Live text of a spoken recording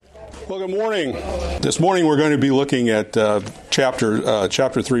Well, good morning. This morning we're going to be looking at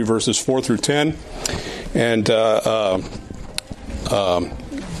chapter 3, verses 4 through 10. And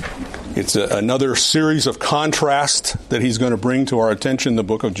it's another series of contrast that he's going to bring to our attention. The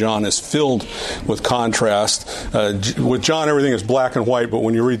book of John is filled with contrast. With John, everything is black and white, but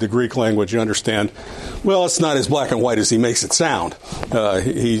when you read the Greek language, you understand, well, it's not as black and white as he makes it sound.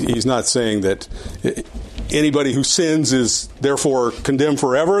 He's not saying that anybody who sins is therefore condemned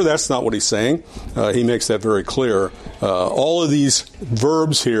forever. That's not what he's saying. He makes that very clear. All of these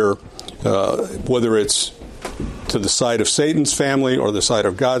verbs here, whether it's to the side of Satan's family or the side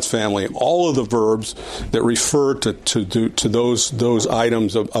of God's family, all of the verbs that refer to those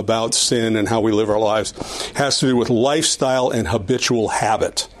items about sin and how we live our lives has to do with lifestyle and habitual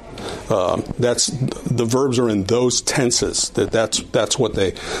habit. The verbs are in those tenses. That's what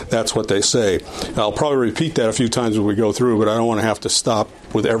they say. I'll probably repeat that a few times as we go through, but I don't want to have to stop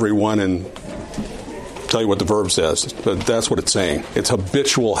with every one and tell you what the verb says. But that's what it's saying. It's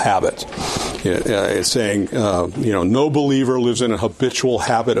habitual habit. It's saying no believer lives in a habitual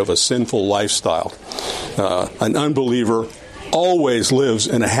habit of a sinful lifestyle. An unbeliever always lives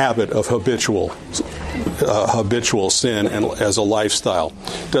in a habit of habitual sin and as a lifestyle.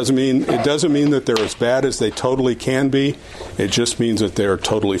 It doesn't mean that they're as bad as they totally can be. It just means that they are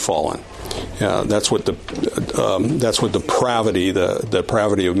totally fallen. That's what the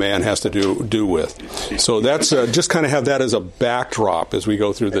depravity of man has to do with. So that's just kind of have that as a backdrop as we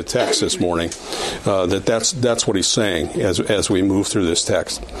go through the text this morning. That's what he's saying as we move through this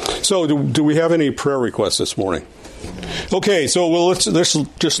text. So do we have any prayer requests this morning? Okay, so let's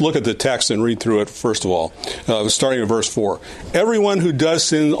just look at the text and read through it first of all, starting at verse 4. Everyone who does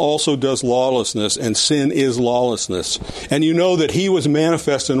sin also does lawlessness, and sin is lawlessness. And you know that he was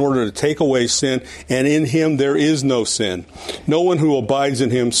manifest in order to take away sin, and in him there is no sin. No one who abides in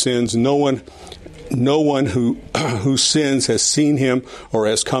him sins. No one who sins has seen him or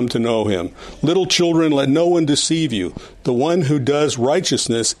has come to know him. Little children, let no one deceive you. The one who does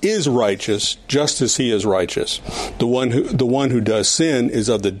righteousness is righteous, just as he is righteous. The one who does sin is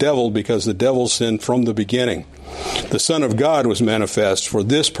of the devil, because the devil sinned from the beginning. The Son of God was manifest for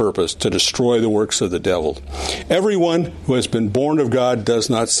this purpose, to destroy the works of the devil. Everyone who has been born of God does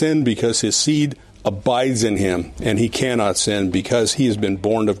not sin, because his seed abides in him, and he cannot sin because he has been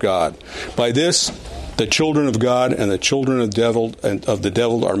born of God. By this, the children of God and the children of the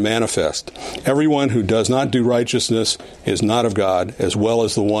devil are manifest. Everyone who does not do righteousness is not of God, as well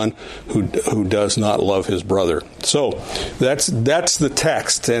as the one who does not love his brother. So that's the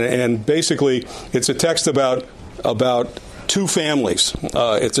text, and basically it's a text about two families.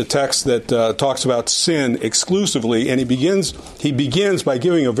 It's a text that talks about sin exclusively, and he begins by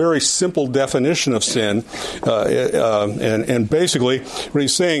giving a very simple definition of sin. And basically, what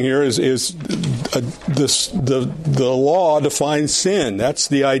he's saying here is the law defines sin. That's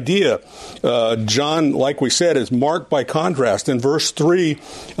the idea. John, like we said, is marked by contrast. In verse 3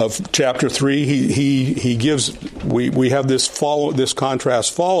 of chapter 3, he gives we have this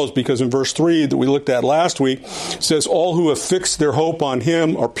contrast follows, because in verse 3 that we looked at last week, it says all who have fixed their hope on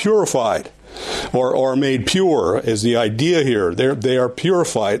him are purified, or made pure is the idea here. They are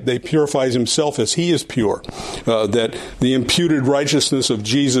purified. They purifies himself as he is pure. That the imputed righteousness of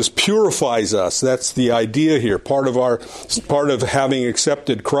Jesus purifies us. That's the idea here. Part of having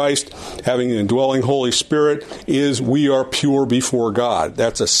accepted Christ, having an indwelling Holy Spirit, is we are pure before God.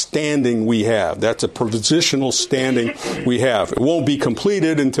 That's a standing we have. That's a positional standing we have. It won't be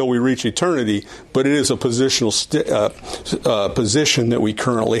completed until we reach eternity, but it is a positional position that we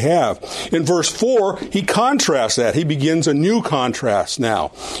currently have. In verse 4, he contrasts that. He begins a new contrast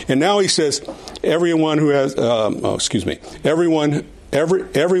now. And now he says, everyone who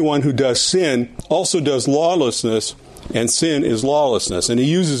does sin also does lawlessness, and sin is lawlessness. And he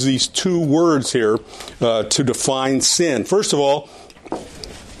uses these two words here to define sin. First of all,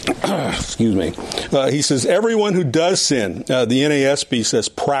 he says, everyone who does sin, the NASB says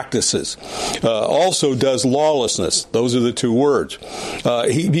practices, also does lawlessness. Those are the two words.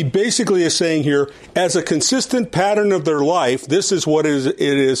 He basically is saying here, as a consistent pattern of their life, this is what it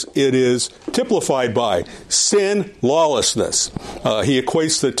is typified by: sin, lawlessness. He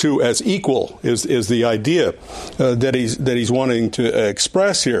equates the two as equal, is the idea that he's wanting to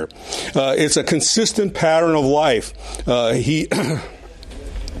express here. It's a consistent pattern of life.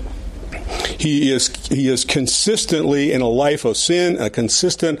 He is consistently in a life of sin, a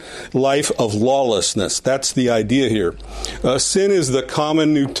consistent life of lawlessness. That's the idea here. Sin is the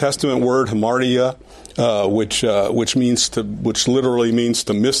common New Testament word hamartia, which literally means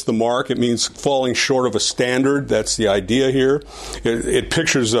to miss the mark. It means falling short of a standard. That's the idea here. It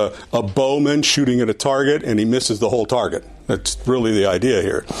pictures a bowman shooting at a target, and he misses the whole target. That's really the idea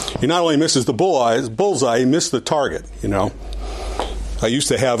here. He not only misses the bullseye, he missed the target, I used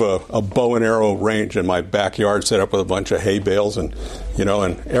to have a bow and arrow range in my backyard set up with a bunch of hay bales, and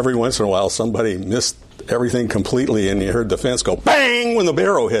every once in a while somebody missed everything completely, and you heard the fence go bang when the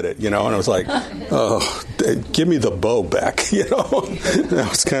arrow hit it, and I was like, oh, give me the bow back, That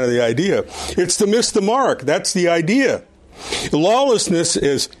was kind of the idea. It's to miss the mark. That's the idea. Lawlessness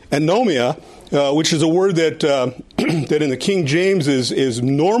is anomia, which is a word that that in the King James is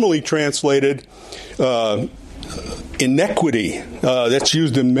normally translated inequity. That's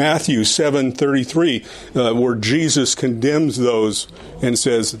used in Matthew 7:33, where Jesus condemns those and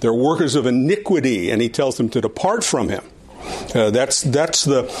says they're workers of iniquity, and he tells them to depart from him. That's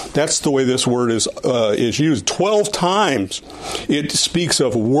the way this word is used. 12 times it speaks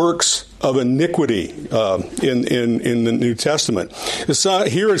of works of iniquity in the New Testament.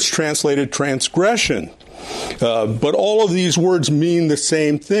 Here it's translated transgression. But all of these words mean the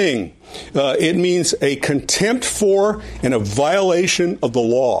same thing. It means a contempt for and a violation of the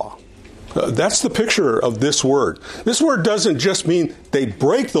law. That's the picture of this word. This word doesn't just mean they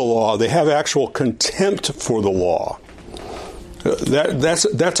break the law, they have actual contempt for the law.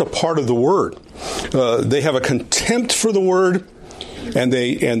 That's a part of the word. They have a contempt for the word, and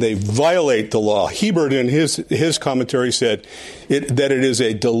they violate the law. Hebert in his commentary said that it is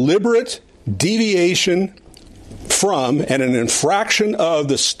a deliberate deviation from and an infraction of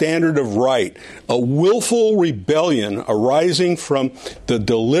the standard of right, a willful rebellion arising from the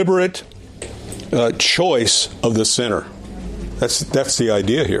deliberate choice of the sinner. That's the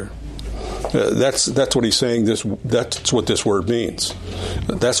idea here. That's what he's saying. That's what this word means.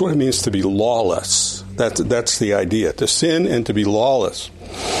 That's what it means to be lawless. That's the idea, to sin and to be lawless.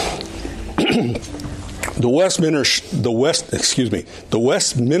 The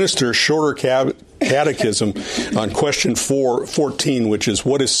Westminster Shorter Catechism on question 414, which is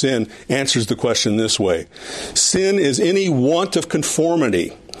what is sin, answers the question this way: sin is any want of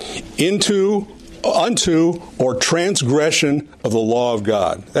conformity unto or transgression of the law of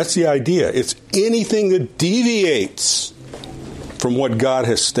God. That's the idea. It's anything that deviates from what God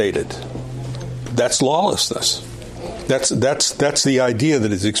has stated. That's lawlessness. That's the idea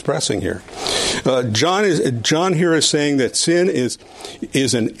that it's expressing here. John here is saying that sin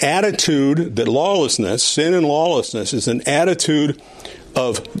is an attitude, that lawlessness, sin and lawlessness, is an attitude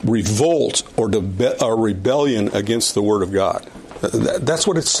of revolt or rebellion against the Word of God. That's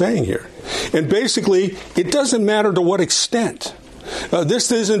what it's saying here. And basically, it doesn't matter to what extent.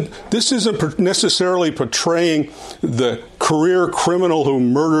 This isn't necessarily portraying the career criminal who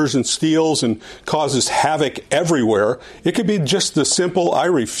murders and steals and causes havoc everywhere. It could be just the simple, I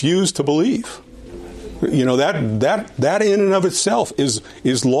refuse to believe. That in and of itself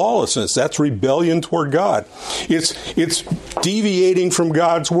is lawlessness. That's rebellion toward God. It's deviating from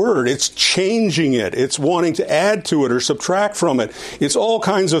God's word. It's changing it. It's wanting to add to it or subtract from it. It's all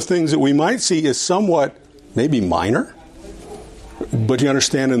kinds of things that we might see as somewhat maybe minor. But you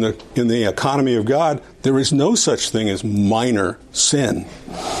understand, in the economy of God, there is no such thing as minor sin.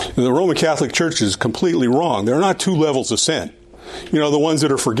 The Roman Catholic Church is completely wrong. There are not two levels of sin. The ones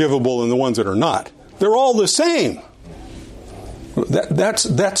that are forgivable and the ones that are not. They're all the same.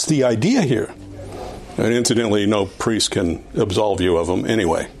 That's the idea here. And incidentally, no priest can absolve you of them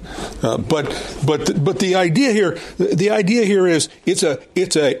anyway. But the idea here is it's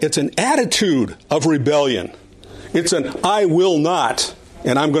an attitude of rebellion. It's an I will not,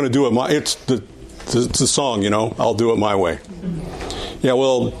 and I'm going to do it it's the song, I'll do it my way. Yeah,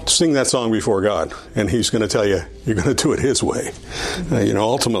 well, sing that song before God, and He's going to tell you you're going to do it His way.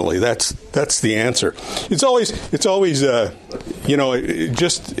 Ultimately, that's the answer. It's always it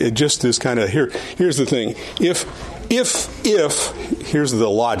just is kind of here. Here's the thing: if here's the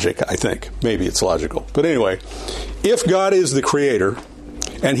logic. I think maybe it's logical, but anyway, if God is the Creator,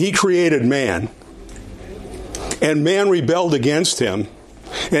 and He created man, and man rebelled against Him,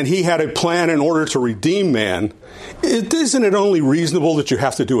 and He had a plan in order to redeem man, isn't it only reasonable that you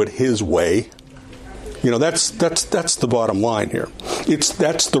have to do it His way? That's the bottom line here.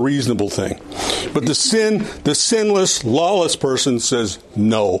 That's the reasonable thing. But the sinless, lawless person says,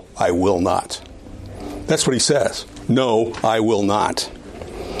 "No, I will not." That's what he says. "No, I will not."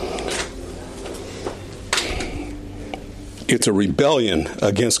 It's a rebellion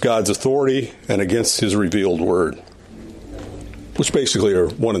against God's authority and against his revealed word, which basically are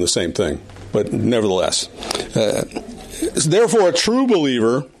one and the same thing, but nevertheless. Therefore, a true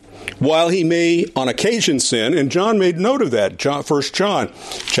believer, while he may on occasion sin, and John made note of that, 1 John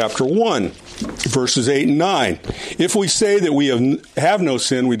chapter 1, verses 8 and 9. If we say that we have no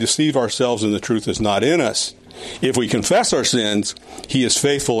sin, we deceive ourselves and the truth is not in us. If we confess our sins, he is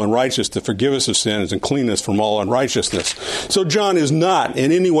faithful and righteous to forgive us of sins and clean us from all unrighteousness. So John is not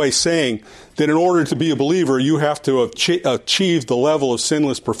in any way saying that in order to be a believer, you have to achieve the level of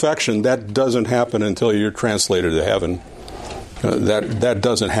sinless perfection. That doesn't happen until you're translated to heaven. That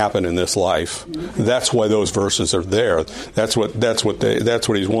doesn't happen in this life. That's why those verses are there. That's what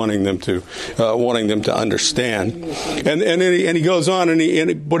he's wanting them to understand. And then he goes on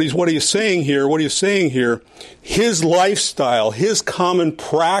what he's saying here, his lifestyle, his common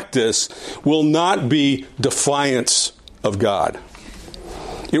practice will not be defiance of God.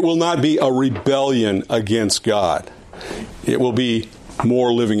 It will not be a rebellion against God. It will be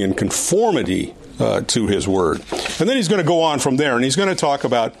more living in conformity to his word. And then he's going to go on from there, and he's going to talk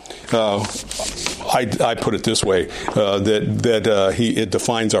about, I put it this way, it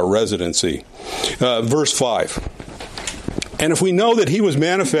defines our residency. Verse 5. And if we know that he was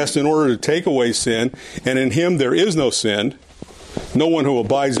manifest in order to take away sin, and in him there is no sin, no one who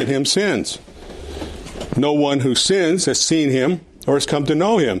abides in him sins. No one who sins has seen him or has come to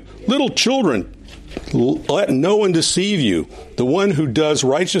know him. Little children, let no one deceive you. The one who does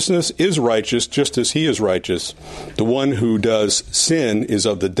righteousness is righteous, just as he is righteous. The one who does sin is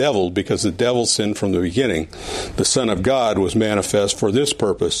of the devil, because the devil sinned from the beginning. The Son of God was manifest for this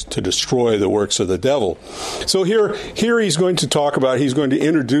purpose, to destroy the works of the devil. So here he's going to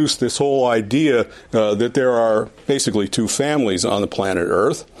introduce this whole idea that there are basically two families on the planet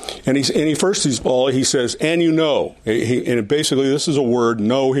Earth. And he says, and you know. And basically this is a word,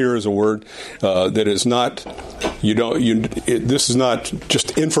 know here is a word that is not, this is not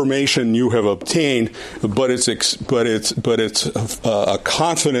just information you have obtained, but it's a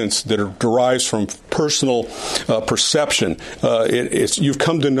confidence that derives from personal perception. You've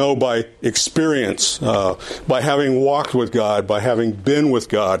come to know by experience, by having walked with God, by having been with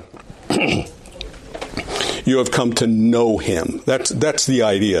God. You have come to know him. That's the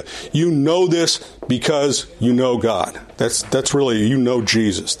idea. You know this because you know God. That's really, you know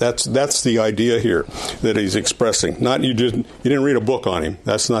Jesus. That's the idea here that he's expressing. Not you didn't read a book on him.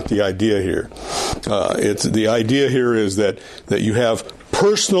 That's not the idea here. It's the idea here is that you have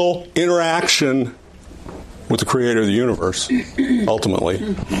personal interaction with the Creator of the universe.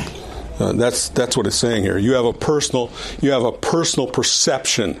 Ultimately, that's what it's saying here. You have a personal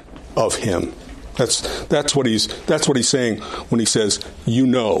perception of him. That's what he's saying when he says, you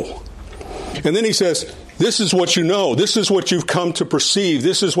know. And then he says, this is what you know. This is what you've come to perceive.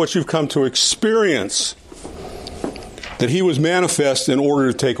 This is what you've come to experience. That he was manifest in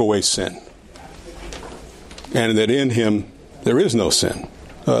order to take away sin. And that in him there is no sin.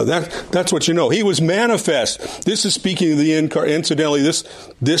 That's what you know. He was manifest. This is speaking of the incidentally, this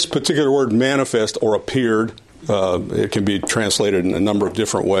particular word manifest or appeared. It can be translated in a number of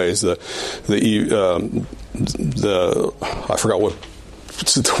different ways. I forgot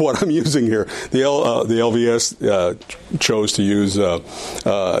what I'm using here. The LVS chose to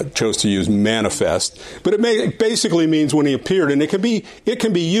use manifest, but it basically means when he appeared, and it can be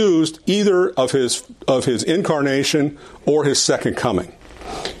used either of his incarnation or his second coming.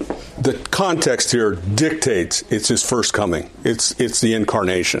 The context here dictates it's his first coming. It's the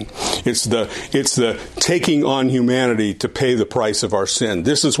incarnation. It's the taking on humanity to pay the price of our sin.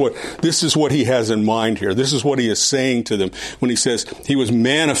 This is what he has in mind here. This is what he is saying to them when he says he was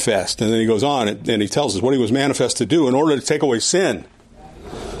manifest, and then he goes on and he tells us what he was manifest to do in order to take away sin.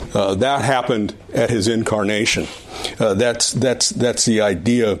 That happened at his incarnation. That's the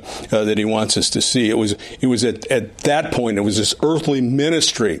idea that he wants us to see. It was at that point. It was his earthly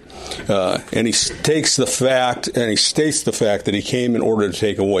ministry, and he states the fact that he came in order to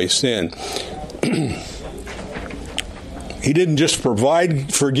take away sin. He didn't just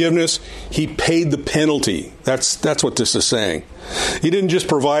provide forgiveness; he paid the penalty. That's what this is saying. He didn't just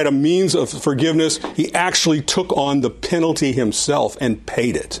provide a means of forgiveness; he actually took on the penalty himself and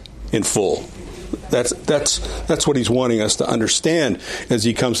paid it in full. That's what he's wanting us to understand as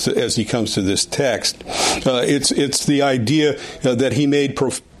he comes to this text. It's the idea that he made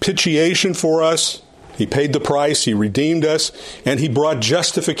propitiation for us. He paid the price. He redeemed us, and he brought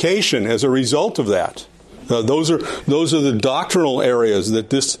justification as a result of that. Those are the doctrinal areas that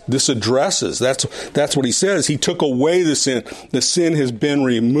this addresses. That's what he says. He took away the sin. The sin has been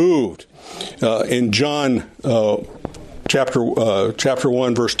removed. In John chapter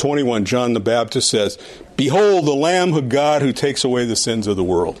 1, verse 21, John the Baptist says, "Behold, the Lamb of God who takes away the sins of the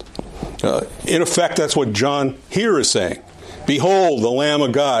world." In effect, that's what John here is saying. Behold, the Lamb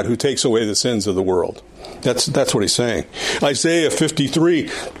of God who takes away the sins of the world. That's what he's saying. Isaiah 53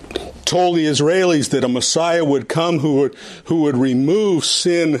 told the Israelis that a Messiah would come who would remove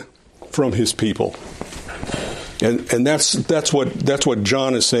sin from his people. And that's what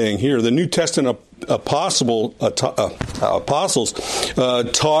John is saying here. The New Testament apostles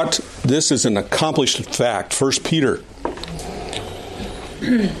taught this as an accomplished fact. 1 Peter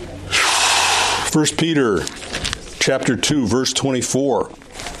chapter 2, verse 24.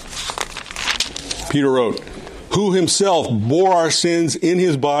 Peter wrote, "Who himself bore our sins in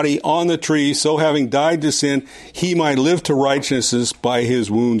his body on the tree, so having died to sin, he might live to righteousness. By his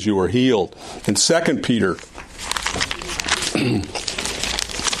wounds you are healed." And 2 Peter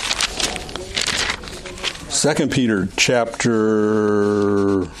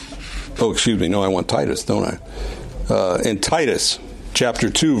chapter... Oh, excuse me. No, I want Titus, don't I? In Titus chapter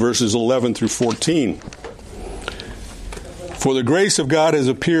 2, verses 11 through 14. "For the grace of God has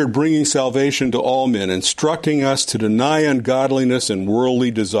appeared, bringing salvation to all men, instructing us to deny ungodliness and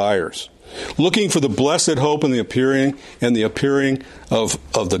worldly desires, looking for the blessed hope and the appearing of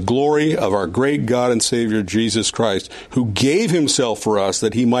the glory of our great God and Savior Jesus Christ, who gave himself for us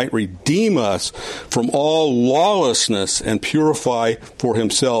that he might redeem us from all lawlessness and purify for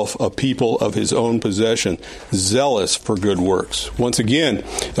himself a people of his own possession, zealous for good works." Once again,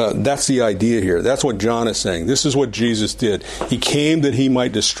 that's the idea here. That's what John is saying. This is what Jesus did. He came that he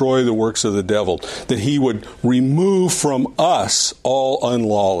might destroy the works of the devil, that he would remove from us all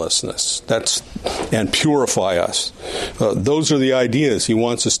unlawlessness, and purify us. Those are the ideas he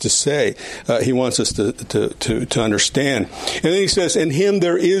wants us to say. He wants us to understand. And then he says, "In him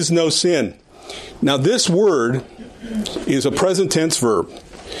there is no sin." Now this word is a present tense verb.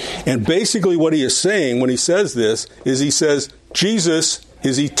 And basically what he is saying when he says this is he says Jesus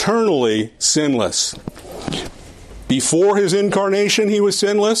is eternally sinless. Before his incarnation he was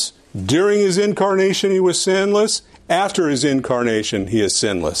sinless. During his incarnation he was sinless. After his incarnation, he is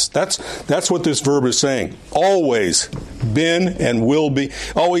sinless. That's what this verb is saying. Always been and will be.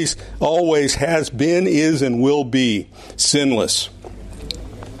 Always has been, is, and will be sinless.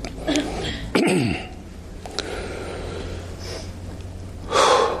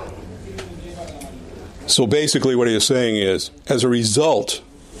 So basically what he is saying is, as a result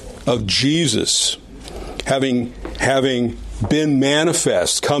of Jesus having been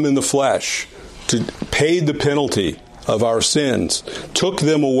manifest, come in the flesh, to paid the penalty of our sins, took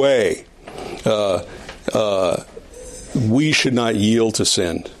them away, we should not yield to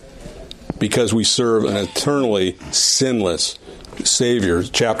sin because we serve an eternally sinless Savior.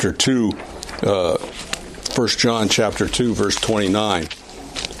 Chapter 2, 1 John chapter 2, verse 29.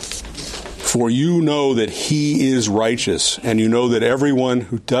 "For you know that he is righteous, and you know that everyone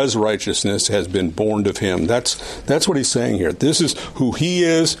who does righteousness has been born of him." That's what he's saying here. This is who he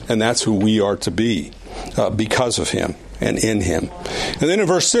is, and that's who we are to be because of him and in him. And then in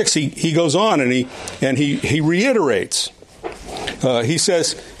verse 6, he goes on and he reiterates. He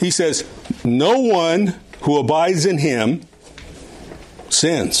says, "No one who abides in him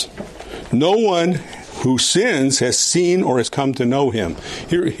sins. No one who sins has seen or has come to know him."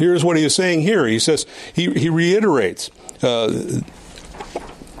 Here's what he is saying here. He says, he reiterates,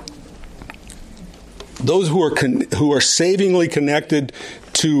 those who are savingly connected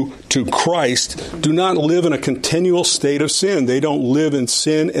to Christ do not live in a continual state of sin. They don't live in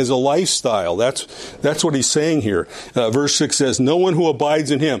sin as a lifestyle. That's what he's saying here. Verse 6 says, "No one who abides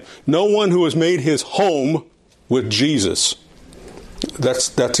in him," no one who has made his home with Jesus. That's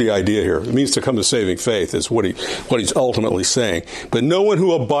the idea here. It means to come to saving faith is what he's ultimately saying. But no one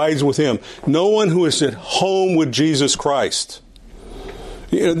who abides with him, no one who is at home with Jesus Christ.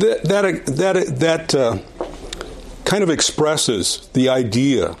 You know, that kind of expresses the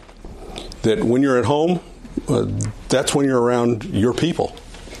idea that when you're at home, that's when you're around your people.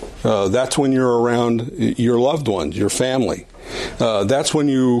 That's when you're around your loved ones, your family. That's when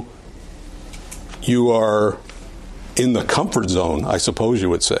you are in the comfort zone, I suppose you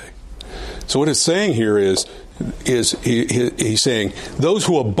would say. So what it's saying here is he's saying those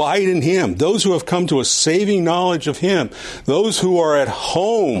who abide in him, those who have come to a saving knowledge of him, those who are at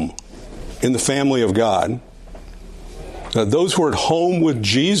home in the family of God, those who are at home with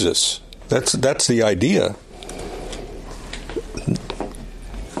Jesus, that's the idea.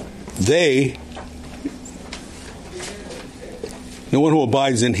 No one who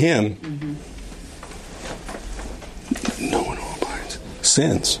abides in him, no one who abides,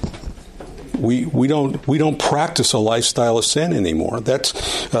 sins. we don't practice a lifestyle of sin anymore. That's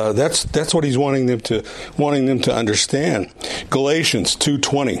what he's wanting them to understand. Galatians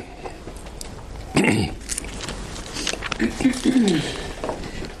 2:20.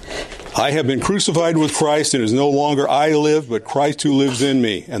 I have been crucified with Christ, and it is no longer I live, but Christ who lives in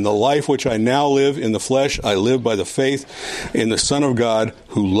me. And the life which I now live in the flesh, I live by the faith in the Son of God,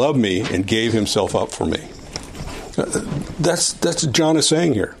 who loved me and gave himself up for me. That's what John is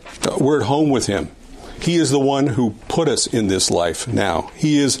saying here. We're at home with him. He is the one who put us in this life now.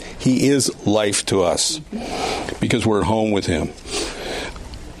 He is life to us because we're at home with him.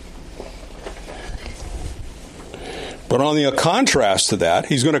 But on the contrast to that,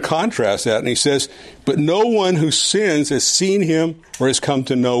 he's going to contrast that, and he says, but no one who sins has seen him or has come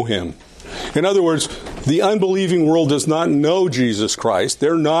to know him. In other words, the unbelieving world does not know Jesus Christ.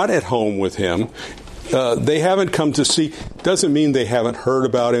 They're not at home with him. They haven't come to see. Doesn't mean they haven't heard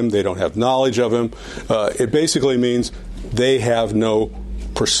about him. They don't have knowledge of him. It basically means they have no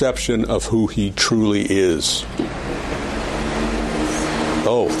perception of who he truly is.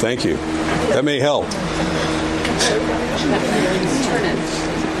 Oh, thank you. That may help.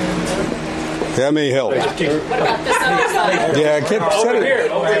 That may help. What about this other side? Yeah,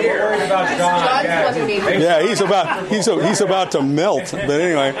 Over here. About John. Yeah, he's about to melt. But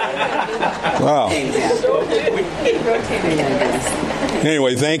anyway, wow.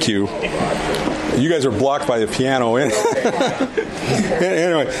 Anyway, thank you. You guys are blocked by the piano. Anyway,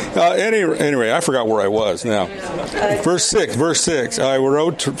 I forgot where I was now. Verse 6. I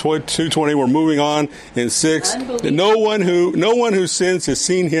wrote 2:20. We're moving on in 6. No one who sins has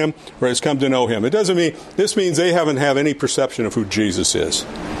seen him or has come to know him. This means they haven't have any perception of who Jesus is.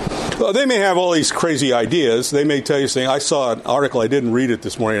 Well, they may have all these crazy ideas. They may tell you, saying, I saw an article, I didn't read it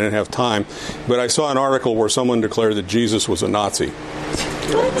this morning, I didn't have time, but I saw an article where someone declared that Jesus was a Nazi.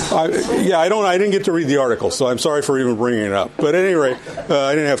 I didn't get to read the article, so I'm sorry for even bringing it up. But at any rate,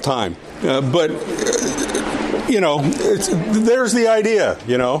 I didn't have time. There's the idea,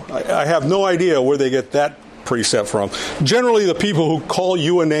 I have no idea where they get that precept from. Generally, the people who call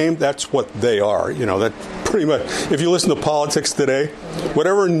you a name, that's what they are. That pretty much, if you listen to politics today,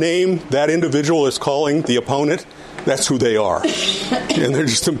 whatever name that individual is calling the opponent, that's who they are. And they're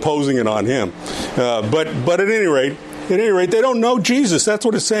just imposing it on him. But at any rate, they don't know Jesus. That's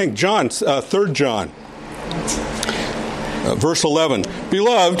what it's saying. 3 John, verse 11.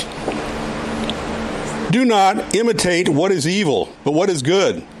 Beloved, do not imitate what is evil, but what is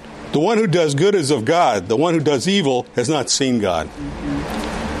good. The one who does good is of God. The one who does evil has not seen God.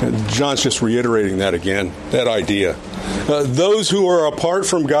 And John's just reiterating that again, that idea. Those who are apart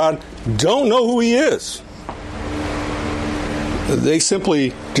from God don't know who he is. They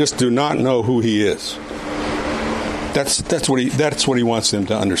simply just do not know who he is. That's what he wants them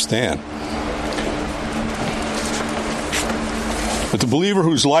to understand. But the believer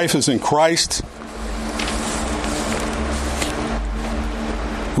whose life is in Christ,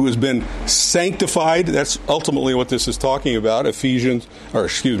 who has been sanctified, that's ultimately what this is talking about. 2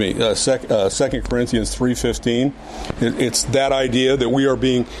 Corinthians 3:15. It's that idea that we are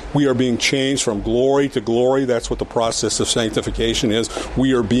being changed from glory to glory. That's what the process of sanctification is.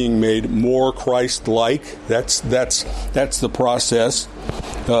 We are being made more Christ-like. That's the process.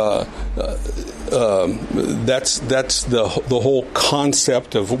 That's the whole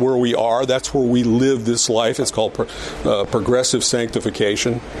concept of where we are. That's where we live this life. It's called progressive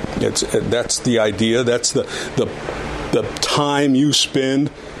sanctification. That's the idea. That's the time you spend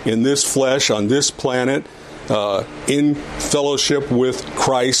in this flesh on this planet in fellowship with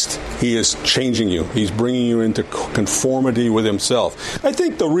Christ. He is changing you. He's bringing you into conformity with himself. I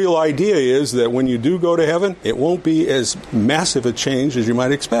think the real idea is that when you do go to heaven, it won't be as massive a change as you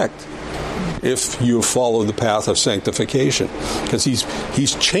might expect if you follow the path of sanctification, because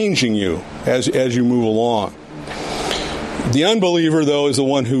he's changing you as you move along. The unbeliever, though, is the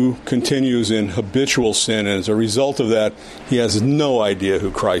one who continues in habitual sin, and as a result of that, he has no idea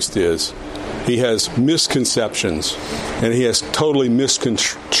who Christ is. He has misconceptions, and he has totally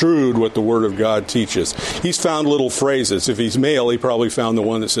misconstrued what the Word of God teaches. He's found little phrases. If he's male, he probably found the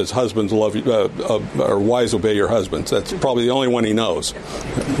one that says, "Husbands love you," or "Wives obey your husbands." That's probably the only one he knows,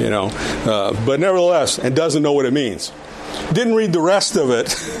 But nevertheless, and doesn't know what it means. Didn't read the rest of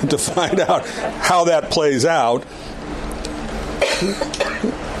it to find out how that plays out.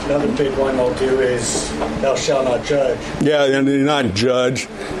 Another big one they'll do is thou shalt not judge. Yeah, and they're not judge.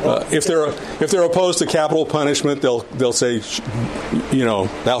 If they're opposed to capital punishment, they'll say,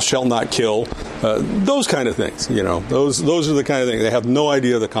 thou shalt not kill. Those kind of things. Those are the kind of things. They have no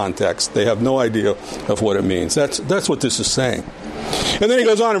idea of the context. They have no idea of what it means. That's what this is saying. And then he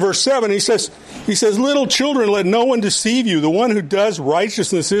goes on in verse 7. He says, little children, let no one deceive you. The one who does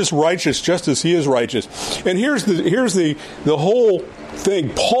righteousness is righteous, just as he is righteous. And here's the whole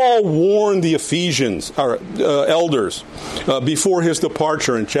thing. Paul warned the Ephesians, elders, before his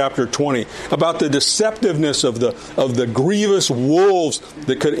departure in chapter 20 about the deceptiveness of the grievous wolves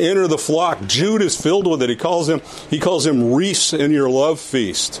that could enter the flock. Jude is filled with it. He calls them reefs in your love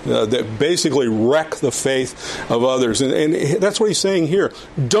feast that basically wreck the faith of others. And that's what he's saying here.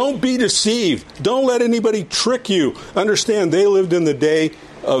 Don't be deceived. Don't let anybody trick you. Understand, they lived in the day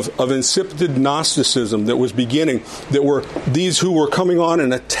of insipid Gnosticism that was beginning, that were these who were coming on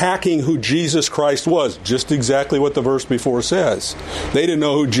and attacking who Jesus Christ was, just exactly what the verse before says. They didn't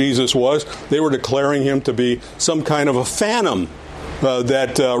know who Jesus was. They were declaring him to be some kind of a phantom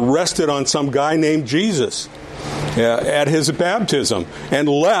that rested on some guy named Jesus at his baptism and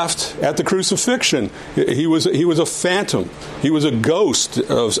left at the crucifixion. He was a phantom. He was a ghost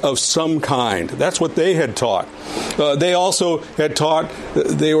of some kind. That's what they had taught. They also had taught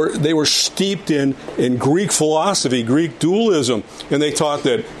they were steeped in Greek philosophy, Greek dualism, and they taught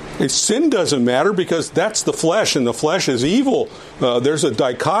that sin doesn't matter because that's the flesh, and the flesh is evil. There's a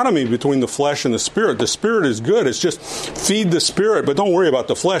dichotomy between the flesh and the spirit. The spirit is good. It's just feed the spirit, but don't worry about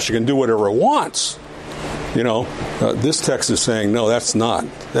the flesh. You can do whatever it wants. This text is saying, no, that's not.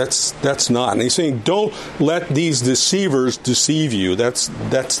 That's not. And he's saying, don't let these deceivers deceive you. That's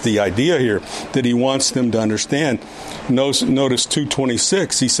the idea here that he wants them to understand. Notice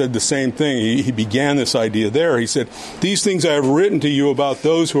 2:26, he said the same thing. He began this idea there. He said, these things I have written to you about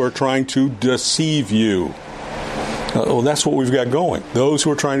those who are trying to deceive you. Well, that's what we've got going. Those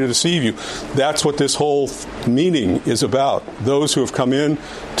who are trying to deceive you. That's what this whole meeting is about. Those who have come in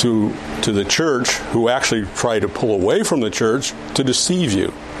to the church who actually try to pull away from the church to deceive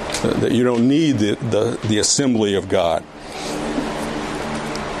you. That you don't need the assembly of God.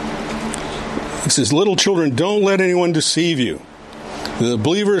 He says, little children, don't let anyone deceive you. The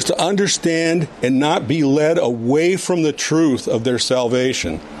believer is to understand and not be led away from the truth of their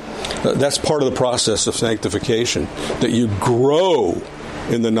salvation. That's part of the process of sanctification, that you grow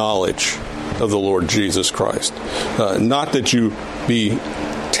in the knowledge of the Lord Jesus Christ. Not that you be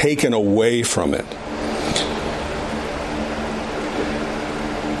taken away from it.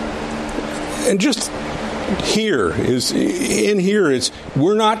 And just here is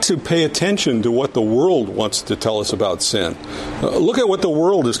we're not to pay attention to what the world wants to tell us about sin. Look at what the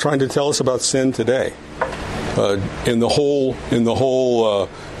world is trying to tell us about sin today. In the whole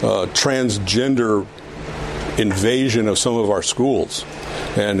transgender invasion of some of our schools,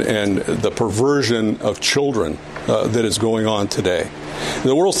 and the perversion of children that is going on today.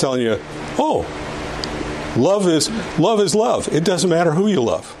 The world's telling you, oh, love is love. It doesn't matter who you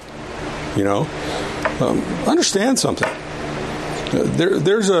love. Understand something.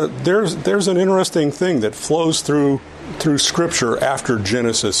 There's an interesting thing that flows through Scripture after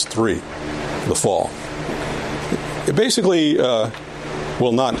Genesis 3, the fall. It basically,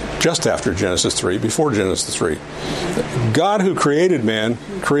 not just after Genesis 3, before Genesis 3. God, who created man,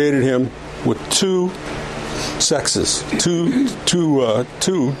 created him with two sexes,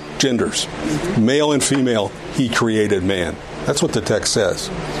 two genders, male and female. He created man. That's what the text says.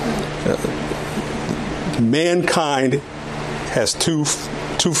 Mankind has two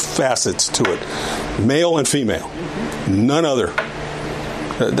facets to it, male and female, none other.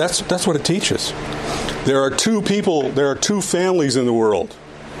 That's what it teaches. There are two people, there are two families in the world,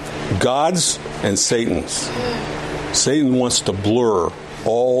 God's and Satan's. Satan wants to blur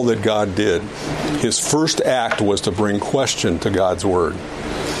all that God did. His first act was to bring question to God's word.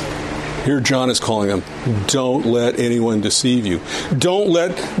 Here John is calling them, don't let anyone deceive you. Don't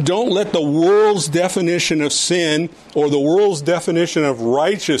let the world's definition of sin or the world's definition of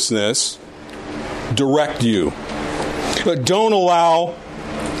righteousness direct you. Don't allow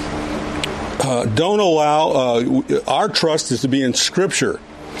our trust is to be in Scripture,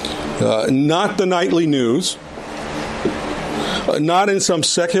 not the nightly news, not in some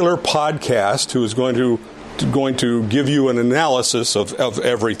secular podcast who is going to give you an analysis of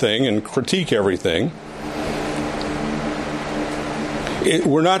everything and critique everything.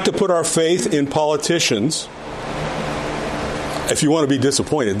 We're not to put our faith in politicians. If you want to be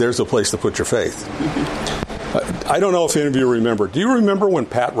disappointed, there's a place to put your faith. I don't know if any of you remember. Do you remember when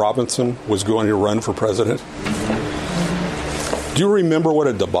Pat Robinson was going to run for president? Do Do you remember what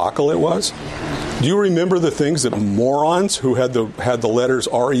a debacle it was? Do you remember the things that morons who had the letters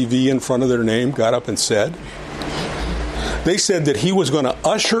R-E-V in front of their name got up and said? They said that he was going to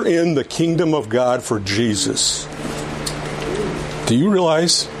usher in the kingdom of God for Jesus. Do you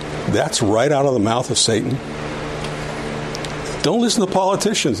realize that's right out of the mouth of Satan? Don't listen to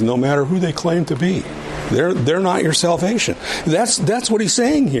politicians, no matter who they claim to be. They're not your salvation. That's what he's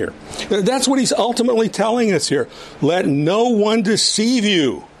saying here. That's what he's ultimately telling us here. Let no one deceive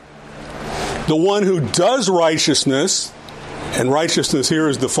you. The one who does righteousness, and righteousness here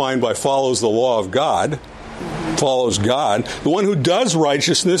is defined by follows the law of God, follows God. The one who does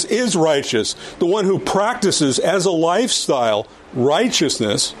righteousness is righteous. The one who practices as a lifestyle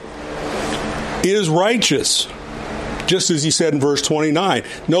righteousness is righteous. Just as he said in verse 29,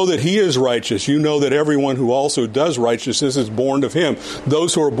 know that he is righteous. You know that everyone who also does righteousness is born of him.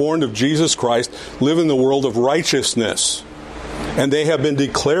 Those who are born of Jesus Christ live in the world of righteousness. And they have been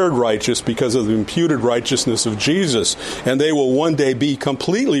declared righteous because of the imputed righteousness of Jesus. And they will one day be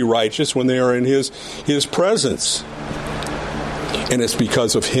completely righteous when they are in his presence. And it's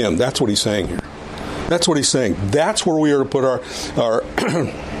because of him. That's what he's saying here. That's what he's saying. That's where we are to put our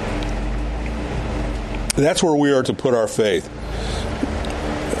that's where we are to put our faith.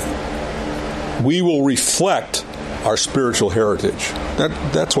 We will reflect our spiritual heritage.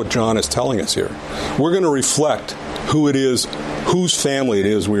 That's what John is telling us here. We're going to reflect who it is, whose family it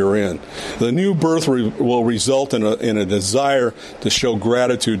is we are in. The new birth will result in a desire to show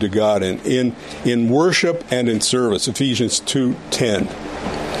gratitude to God in worship and in service. Ephesians 2:10.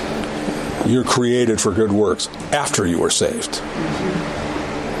 You're created for good works after you are saved.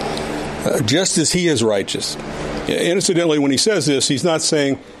 Just as he is righteous. Incidentally, when he says this, he's not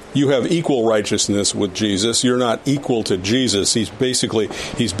saying you have equal righteousness with Jesus. You're not equal to Jesus. He's basically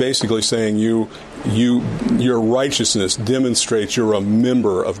saying your righteousness demonstrates you're a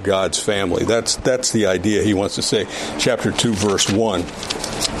member of God's family. That's the idea he wants to say. Chapter 2, verse 1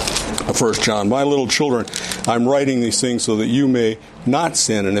 of 1 John. My little children, I'm writing these things so that you may not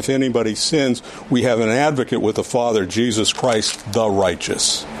sin. And if anybody sins, we have an advocate with the Father, Jesus Christ, the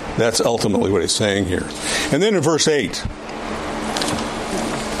righteous. That's ultimately what he's saying here. And then in verse 8,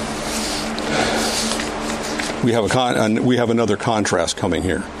 we have another contrast coming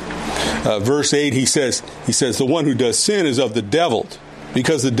here. Verse 8, he says, the one who does sin is of the devil,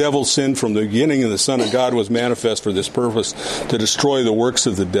 because the devil sinned from the beginning, and the Son of God was manifest for this purpose, to destroy the works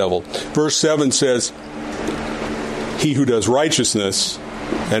of the devil. Verse 7 says, he who does righteousness,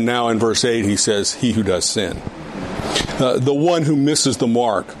 and now in verse 8 he says, he who does sin. The one who misses the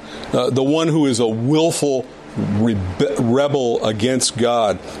mark, the one who is a willful rebel against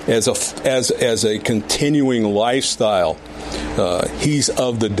God as a continuing lifestyle, he's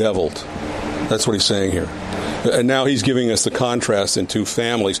of the devil. That's what he's saying here. And now he's giving us the contrast in two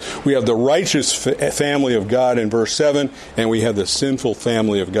families. We have the righteous family of God in verse 7, and we have the sinful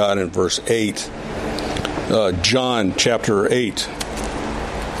family of God in verse 8. John chapter 8.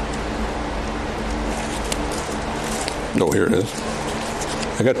 No, here it is.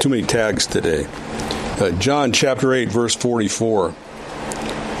 I got too many tags today. John chapter 8, verse 44.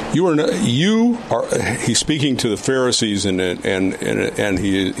 He's speaking to the Pharisees, and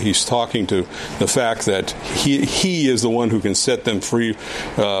he's talking to the fact that he is the one who can set them free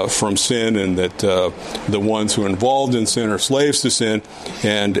from sin, and that the ones who are involved in sin are slaves to sin.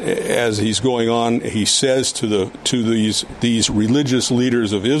 And as he's going on, he says to these religious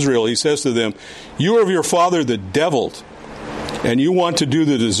leaders of Israel, he says to them, "You are of your father the devil, and you want to do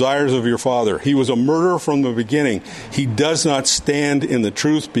the desires of your father. He was a murderer from the beginning. He does not stand in the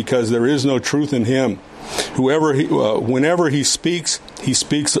truth, because there is no truth in him. Whenever he speaks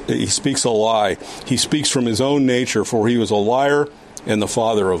a lie. He speaks from his own nature, for he was a liar and the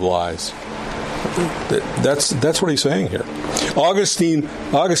father of lies." That's what he's saying here. Augustine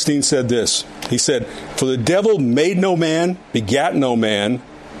said this. He said, "For the devil made no man, begat no man,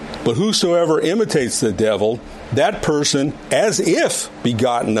 but whosoever imitates the devil, that person, as if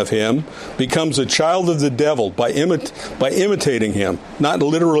begotten of him, becomes a child of the devil by imitating him, not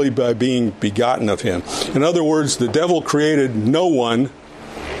literally by being begotten of him." In other words, the devil created no one,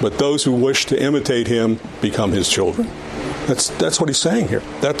 but those who wish to imitate him become his children. That's what he's saying here.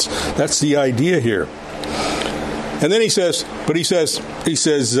 That's the idea here. And then he says, because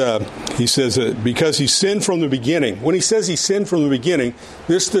he sinned from the beginning. When he says he sinned from the beginning,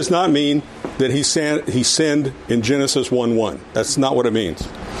 this does not mean that he sinned in Genesis 1:1. That's not what it means.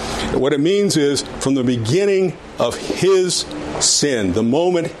 What it means is from the beginning of his sin, the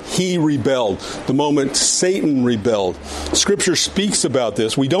moment he rebelled, the moment Satan rebelled. Scripture speaks about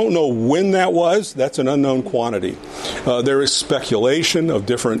this. We don't know when that was. That's an unknown quantity. There is speculation of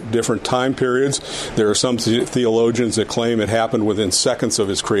different time periods. There are some theologians that claim it happened within seconds of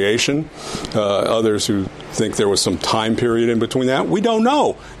his creation. Others who think there was some time period in between that. We don't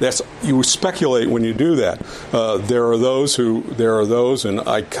know. You speculate when you do that. There are those, and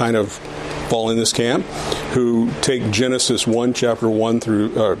I kind of fall in this camp, who take Genesis 1, chapter 1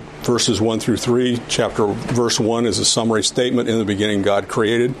 through verses 1 through 3. Verse 1 is a summary statement. In the beginning, God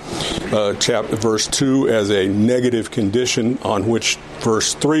created. Verse 2 as a negative condition on which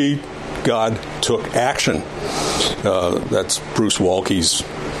verse 3, God took action. That's Bruce Waltke's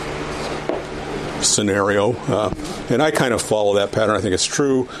scenario, and I kind of follow that pattern. I think it's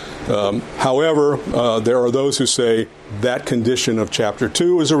true. However, there are those who say that condition of chapter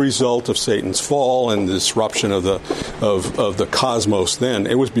 2 is a result of Satan's fall and the disruption of the cosmos. Then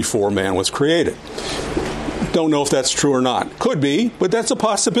it was before man was created. Don't know if that's true or not. Could be, but that's a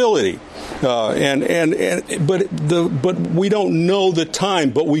possibility. But we don't know the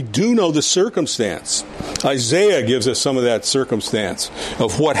time, but we do know the circumstance. Isaiah gives us some of that circumstance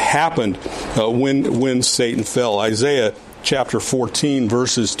of what happened when Satan fell. Isaiah chapter 14,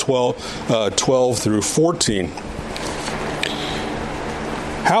 verses 12 through 14.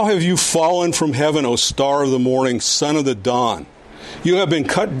 How have you fallen from heaven, O star of the morning, son of the dawn? You have been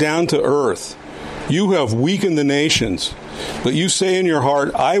cut down to earth. You have weakened the nations. But you say in your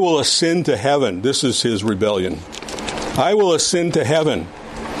heart, I will ascend to heaven. This is his rebellion. I will ascend to heaven.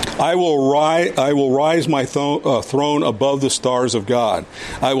 I will rise my throne above the stars of God.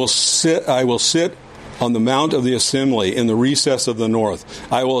 I will sit on the mount of the assembly in the recess of the north.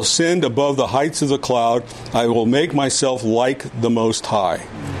 I will ascend above the heights of the cloud. I will make myself like the Most High.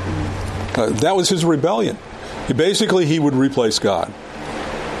 That was his rebellion. Basically, he would replace God.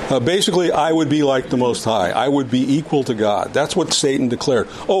 Basically, I would be like the Most High. I would be equal to God. That's what Satan declared.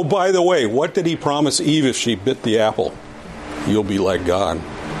 Oh, by the way, what did he promise Eve if she bit the apple? You'll be like God.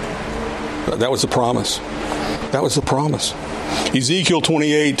 That was the promise. That was the promise. Ezekiel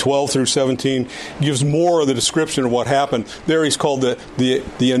 28, 12 through 17 gives more of the description of what happened. There he's called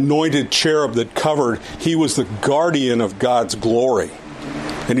the anointed cherub that covered. He was the guardian of God's glory.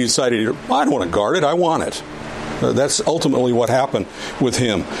 And he decided, I don't want to guard it, I want it. That's ultimately what happened with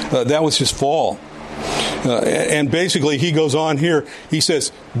him. That was his fall. And basically, he goes on here, he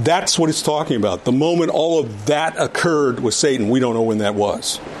says, that's what it's talking about. The moment all of that occurred with Satan, we don't know when that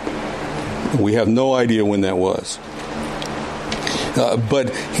was. We have no idea when that was.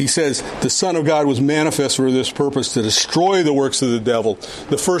 But he says, the Son of God was manifest for this purpose, to destroy the works of the devil.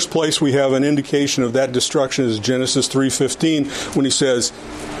 The first place we have an indication of that destruction is Genesis 3:15, when he says,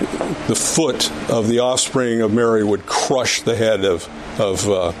 the foot of the offspring of Mary would crush the head of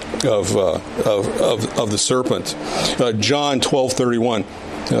the serpent. John 12:31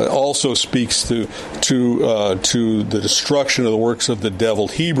 also speaks to the destruction of the works of the devil.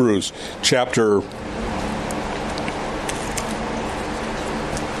 Hebrews chapter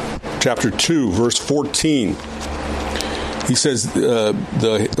 2, verse 14. He says,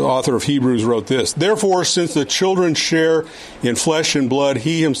 the author of Hebrews wrote this, therefore, since the children share in flesh and blood,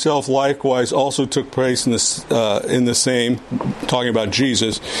 he himself likewise also took place in the same, talking about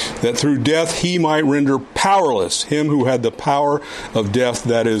Jesus, that through death he might render powerless him who had the power of death,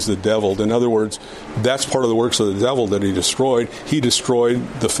 that is the devil. In other words, that's part of the works of the devil that he destroyed. He destroyed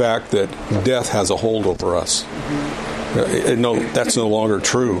the fact that death has a hold over us. No, that's no longer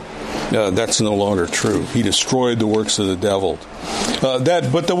true. That's no longer true. He destroyed the works of the devil. But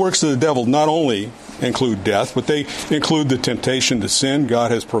the works of the devil not only include death, but they include the temptation to sin.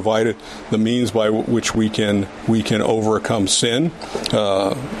 God has provided the means by which we can overcome sin.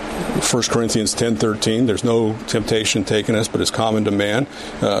 1 Corinthians 10:13. There's no temptation taken us, but it's common to man.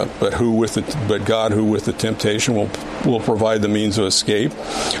 But God, who with the temptation will provide the means of escape.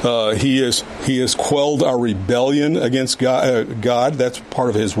 He has quelled our rebellion against God. That's part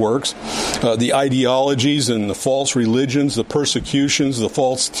of his works. The ideologies and the false religions, the persecutions, the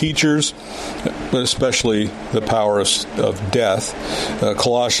false teachers, but especially the powers of death.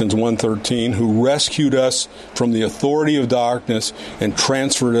 Colossians 1:13, who rescued us from the authority of darkness and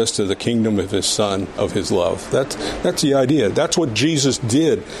transferred us to the kingdom of his Son, of his love. That's the idea. That's what Jesus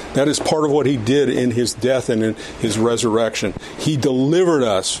did. That is part of what he did in his death and in his resurrection. He delivered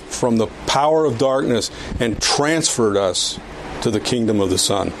us from the power of darkness and transferred us to the kingdom of the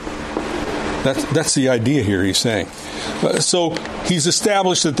Son. That's the idea here, he's saying. So he's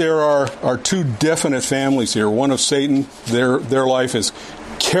established that there are two definite families here. One of Satan, their life is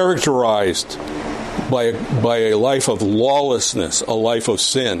characterized by a life of lawlessness, a life of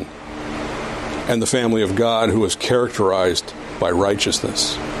sin, and the family of God who is characterized by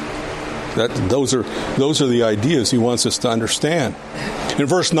righteousness. Those are the ideas he wants us to understand. In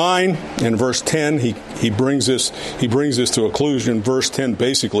verse 9 and verse 10, he brings this to a conclusion. Verse 10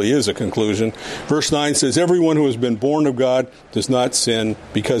 basically is a conclusion. Verse 9 says, "Everyone who has been born of God does not sin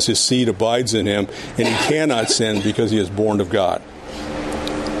because his seed abides in him, and he cannot sin because he is born of God."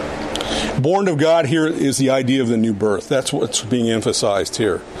 Born of God here is the idea of the new birth. That's what's being emphasized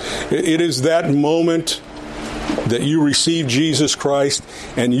here. It is that moment that you received Jesus Christ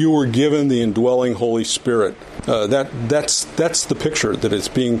and you were given the indwelling Holy Spirit. That's the picture that is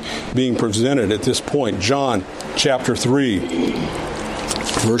being presented at this point. John chapter 3,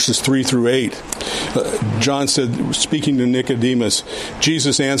 verses 3 through 8. John said, speaking to Nicodemus,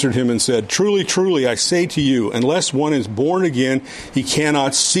 Jesus answered him and said, "Truly, truly, I say to you, unless one is born again, he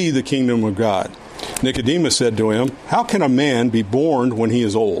cannot see the kingdom of God." Nicodemus said to him, "How can a man be born when he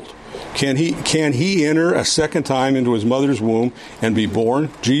is old? Can he enter a second time into his mother's womb and be born?"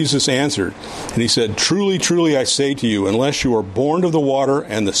 Jesus answered, and he said, "Truly, truly, I say to you, unless you are born of the water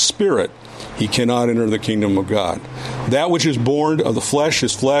and the Spirit, he cannot enter the kingdom of God. That which is born of the flesh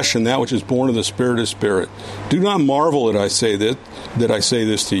is flesh, and that which is born of the Spirit is spirit. Do not marvel that I say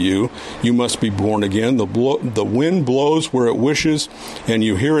this to you. You must be born again. The wind blows where it wishes, and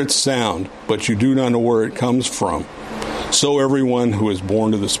you hear its sound, but you do not know where it comes from. So everyone who is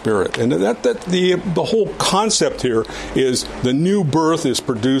born of the Spirit." And the whole concept here is the new birth is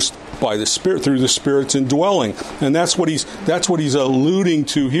produced by the Spirit through the Spirit's indwelling, and that's what he's alluding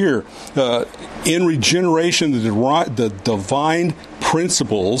to here. In regeneration, the divine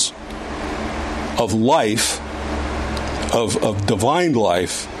principles of life, of divine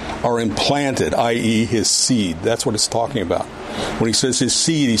life, are implanted, i.e., his seed. That's what it's talking about. When he says his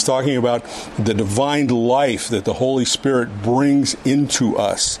seed, he's talking about the divine life that the Holy Spirit brings into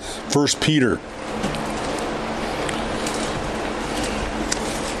us. 1 Peter.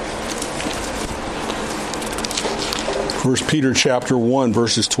 1 Peter chapter 1,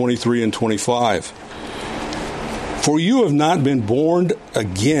 verses 23 and 25. "For you have not been born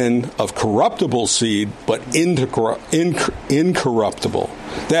again of corruptible seed, but incorruptible.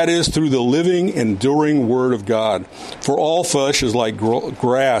 That is, through the living, enduring Word of God. For all flesh is like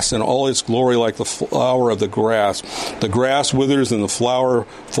grass, and all its glory like the flower of the grass. The grass withers and the flower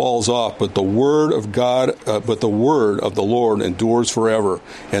falls off, but the Word of God, but the Word of the Lord endures forever.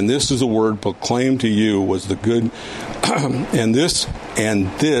 And this is the word proclaimed to you was the good, and this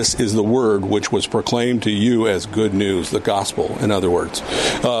is the word which was proclaimed to you as good news," the gospel, in other words.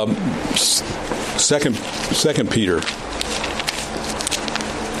 Second Peter.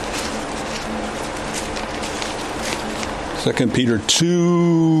 2 Peter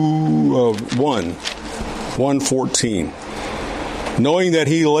 1:14. "Knowing that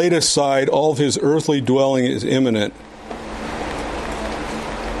he laid aside all of his earthly dwelling is imminent."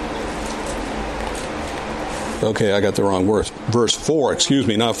 Okay, I got the wrong verse. Verse 4,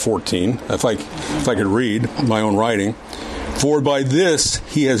 not 14, if I could read my own writing. "For by this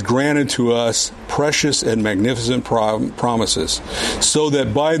he has granted to us precious and magnificent promises, so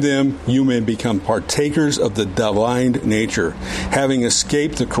that by them you may become partakers of the divine nature, having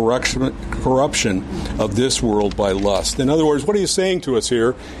escaped the corruption of this world by lust." In other words, what he's saying to us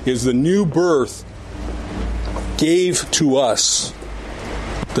here is the new birth gave to us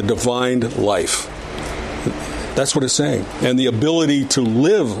the divine life. That's what it's saying. And the ability to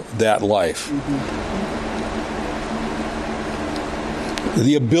live that life.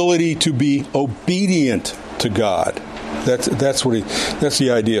 The ability to be obedient to God. That's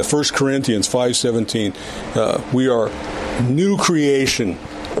the idea. 1 Corinthians 5:17. We are new creation.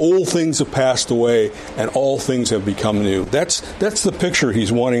 Old things have passed away, and all things have become new. That's the picture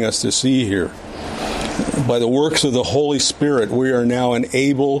he's wanting us to see here. By the works of the Holy Spirit, we are now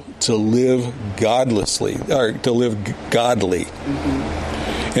enabled to live godly.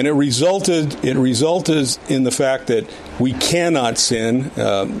 And it resulted in the fact that we cannot sin.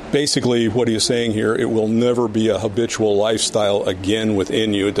 Basically, what he is saying here, it will never be a habitual lifestyle again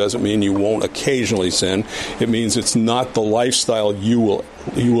within you. It doesn't mean you won't occasionally sin. It means it's not the lifestyle you will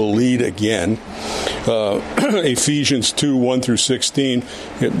lead again. Ephesians 2:1-16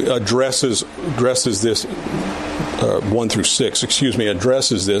 addresses this. 1-6,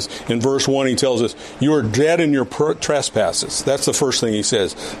 addresses this. In verse 1, he tells us, "You are dead in your trespasses." That's the first thing he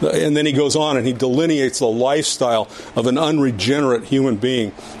says. And then he goes on and he delineates the lifestyle of an unregenerate human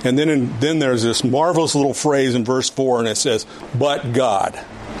being. And then there's this marvelous little phrase in verse 4, and it says, "But God."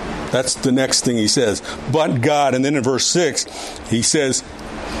 That's the next thing he says. "But God." And then in verse 6, he says,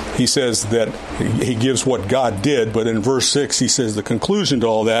 he says that he gives what God did, but in verse 6 he says the conclusion to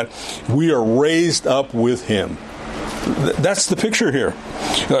all that, we are raised up with him. That's the picture here.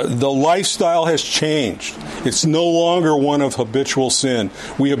 The lifestyle has changed. It's no longer one of habitual sin.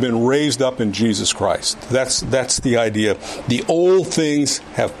 We have been raised up in Jesus Christ. That's the idea. The old things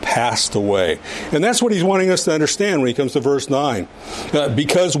have passed away. And that's what he's wanting us to understand when he comes to verse 9.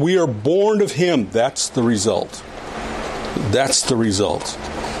 Because we are born of him, that's the result. That's the result.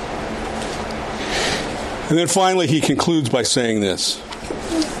 And then finally he concludes by saying this.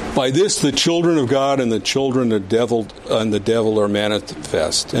 By this, the children of God and the children of the devil are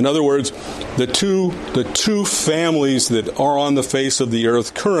manifest. In other words, the two families that are on the face of the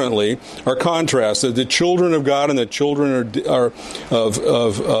earth currently are contrasted. The children of God and the children of the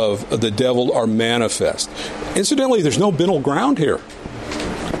devil are manifest. Incidentally, there's no middle ground here.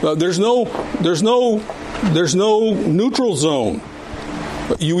 There's no neutral zone.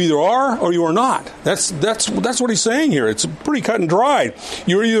 You either are or you are not. That's what he's saying here. It's pretty cut and dried.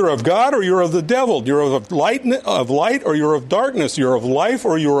 You're either of God or you're of the devil. You're of light or you're of darkness. You're of life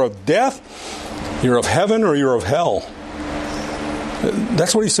or you're of death. You're of heaven or you're of hell.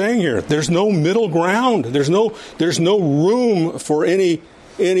 That's what he's saying here. There's no middle ground. There's no room for any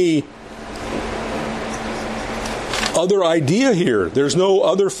other idea here. There's no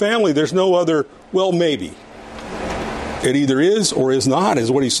other family. There's no other, well, maybe. It either is or is not,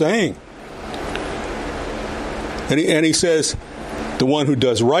 is what he's saying. And he says, the one who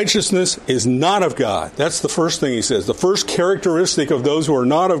does righteousness is not of God. That's the first thing he says. The first characteristic of those who are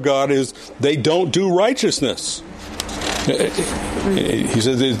not of God is they don't do righteousness. He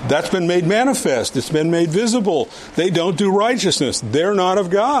says that's been made manifest. It's been made visible. They don't do righteousness. They're not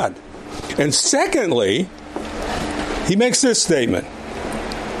of God. And secondly, he makes this statement.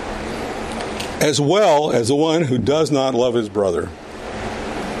 As well as the one who does not love his brother.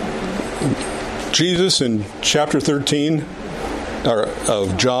 Jesus in chapter 13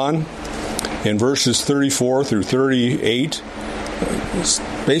 of John, in verses 34 through 38,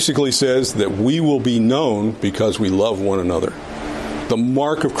 basically says that we will be known because we love one another. The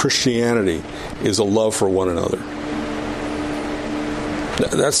mark of Christianity is a love for one another.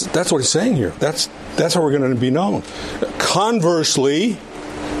 That's what he's saying here. That's how we're going to be known. Conversely,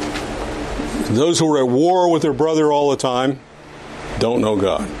 those who are at war with their brother all the time don't know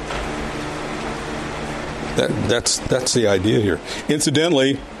God. That's the idea here.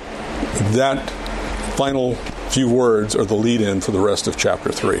 Incidentally, that final few words are the lead-in for the rest of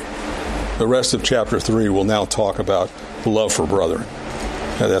chapter 3. The rest of chapter 3 will now talk about love for brother.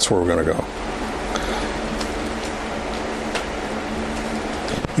 And that's where we're going to go.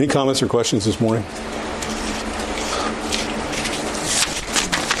 Any comments or questions this morning?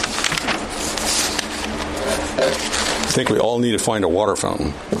 I think we all need to find a water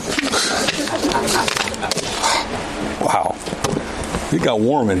fountain. Wow. It got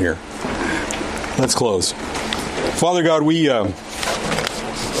warm in here. Let's close. Father God, we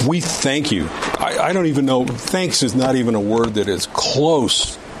thank you. I don't even know. Thanks is not even a word that is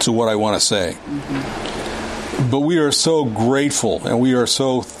close to what I want to say. But we are so grateful and we are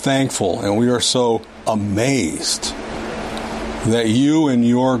so thankful and we are so amazed that you in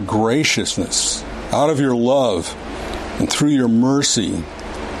your graciousness, out of your love, and through your mercy,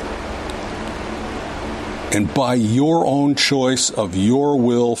 and by your own choice of your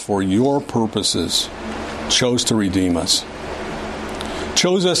will for your purposes, chose to redeem us.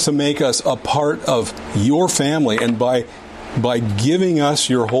 Chose us to make us a part of your family, and by giving us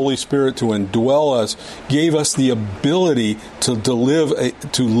your Holy Spirit to indwell us, gave us the ability to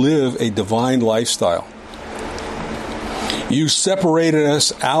live a divine lifestyle. You separated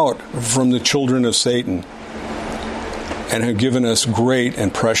us out from the children of Satan and have given us great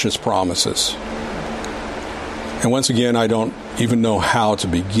and precious promises. And once again, I don't even know how to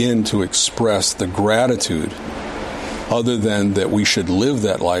begin to express the gratitude other than that we should live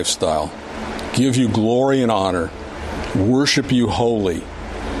that lifestyle, give you glory and honor, worship you wholly,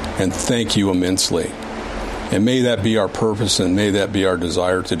 and thank you immensely. And may that be our purpose and may that be our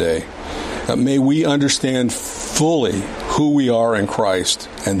desire today. May we understand fully who we are in Christ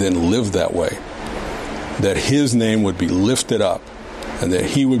and then live that way. That his name would be lifted up and that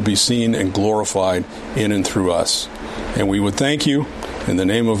he would be seen and glorified in and through us. And we would thank you in the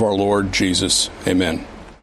name of our Lord Jesus. Amen.